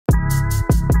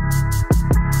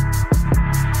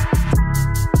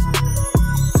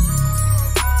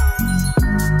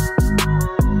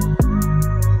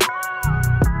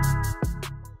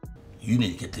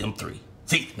them three.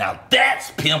 See, now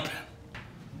that's pimping.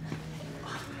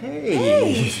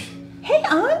 Hey. Hey,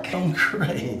 Unc. I'm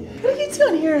great. What are you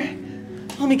doing here?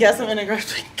 Let me guess, I'm in a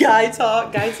guy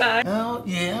time. Oh,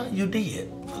 yeah, you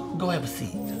did. Go have a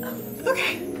seat.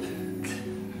 Okay.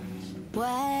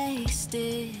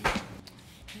 Wasted.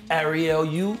 Ariel,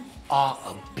 you are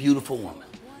a beautiful woman.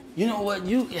 You know what?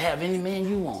 You can have any man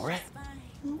you want, right?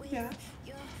 Yeah.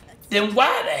 Then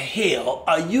why the hell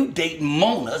are you dating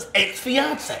Mona's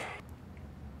ex-fiance?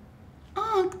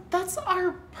 Unc, that's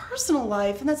our personal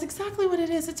life, and that's exactly what it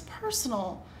is. It's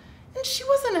personal. And she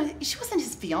wasn't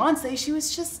his fiance, she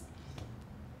was just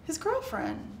his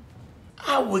girlfriend.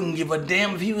 I wouldn't give a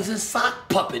damn if he was his sock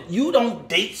puppet. You don't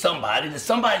date somebody that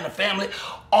somebody in the family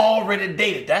already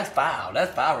dated. That's foul.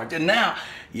 That's foul right there. Now,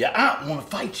 your aunt want to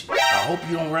fight you. I hope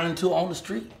you don't run into her on the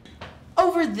street.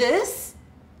 Over this?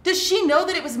 Does she know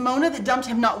that it was Mona that dumped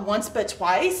him not once but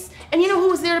twice? And you know who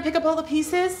was there to pick up all the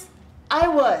pieces? I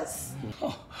was.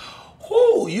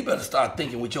 Oh, you better start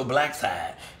thinking with your black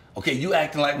side. Okay, you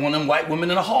acting like one of them white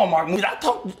women in a Hallmark movie. I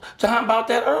talked to Juhahn about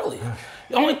that earlier.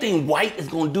 The only thing white is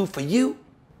gonna do for you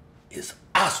is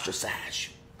ostracize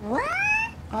you. What?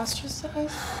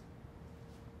 Ostracize?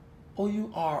 Oh,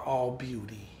 you are all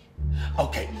beauty.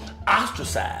 Okay,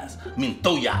 ostracize means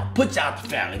throw you out, put you out the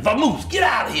family. Vamoose, get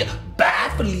out of here.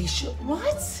 Bye, Felicia.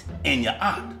 What? And your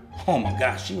aunt. Oh my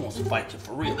gosh, she wants to fight you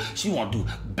for real. She want to do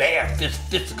bare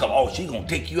fisticuffs. Oh, she gonna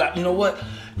take you out. You know what?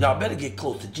 Y'all better get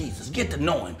close to Jesus. Get to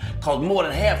know him. Cause more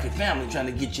than half your family trying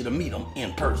to get you to meet him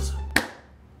in person.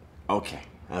 Okay,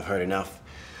 I've heard enough.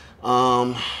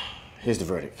 Here's the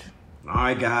verdict. All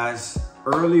right, guys.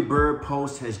 Early bird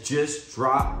post has just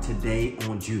dropped today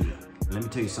on Judah. And let me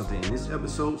tell you something. In this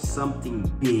episode, something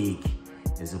big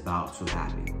is about to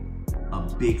happen. A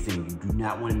big thing. You do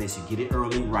not want to miss it. Get it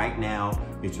early right now.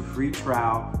 It's a free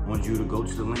trial. I want you to go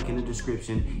to the link in the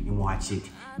description and watch it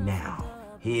now.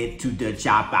 Head to the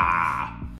chopper.